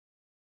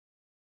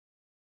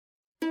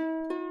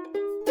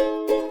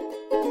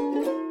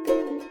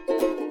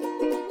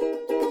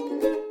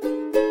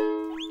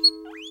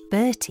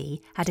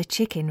Bertie had a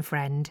chicken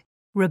friend.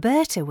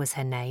 Roberta was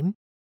her name.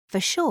 For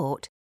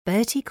short,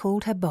 Bertie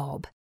called her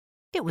Bob.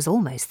 It was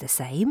almost the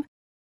same.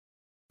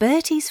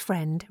 Bertie's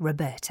friend,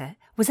 Roberta,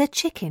 was a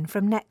chicken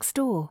from next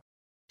door.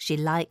 She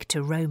liked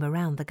to roam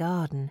around the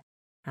garden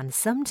and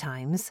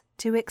sometimes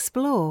to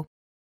explore.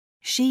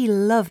 She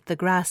loved the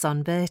grass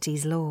on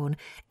Bertie's lawn.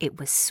 It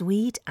was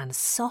sweet and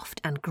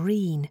soft and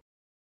green.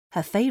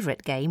 Her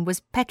favourite game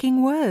was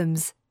pecking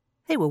worms.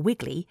 They were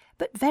wiggly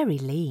but very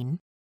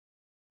lean.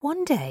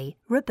 One day,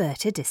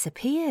 Roberta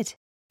disappeared.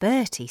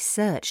 Bertie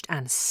searched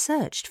and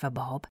searched for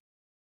Bob.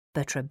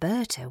 But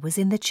Roberta was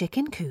in the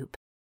chicken coop.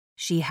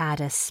 She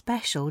had a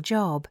special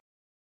job.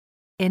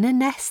 In a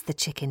nest the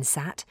chicken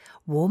sat,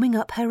 warming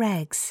up her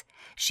eggs.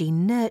 She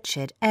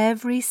nurtured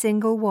every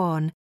single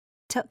one,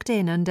 tucked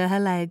in under her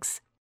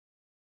legs.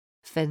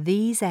 For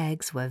these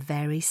eggs were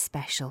very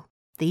special.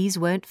 These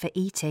weren't for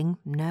eating,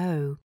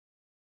 no.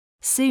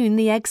 Soon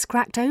the eggs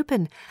cracked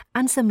open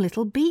and some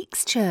little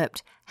beaks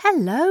chirped,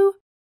 "Hello!"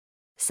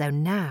 So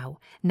now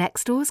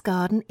next door's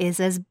garden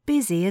is as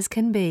busy as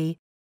can be,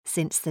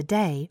 since the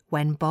day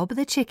when Bob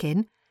the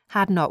chicken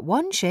had not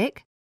one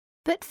chick,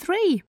 but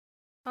 3.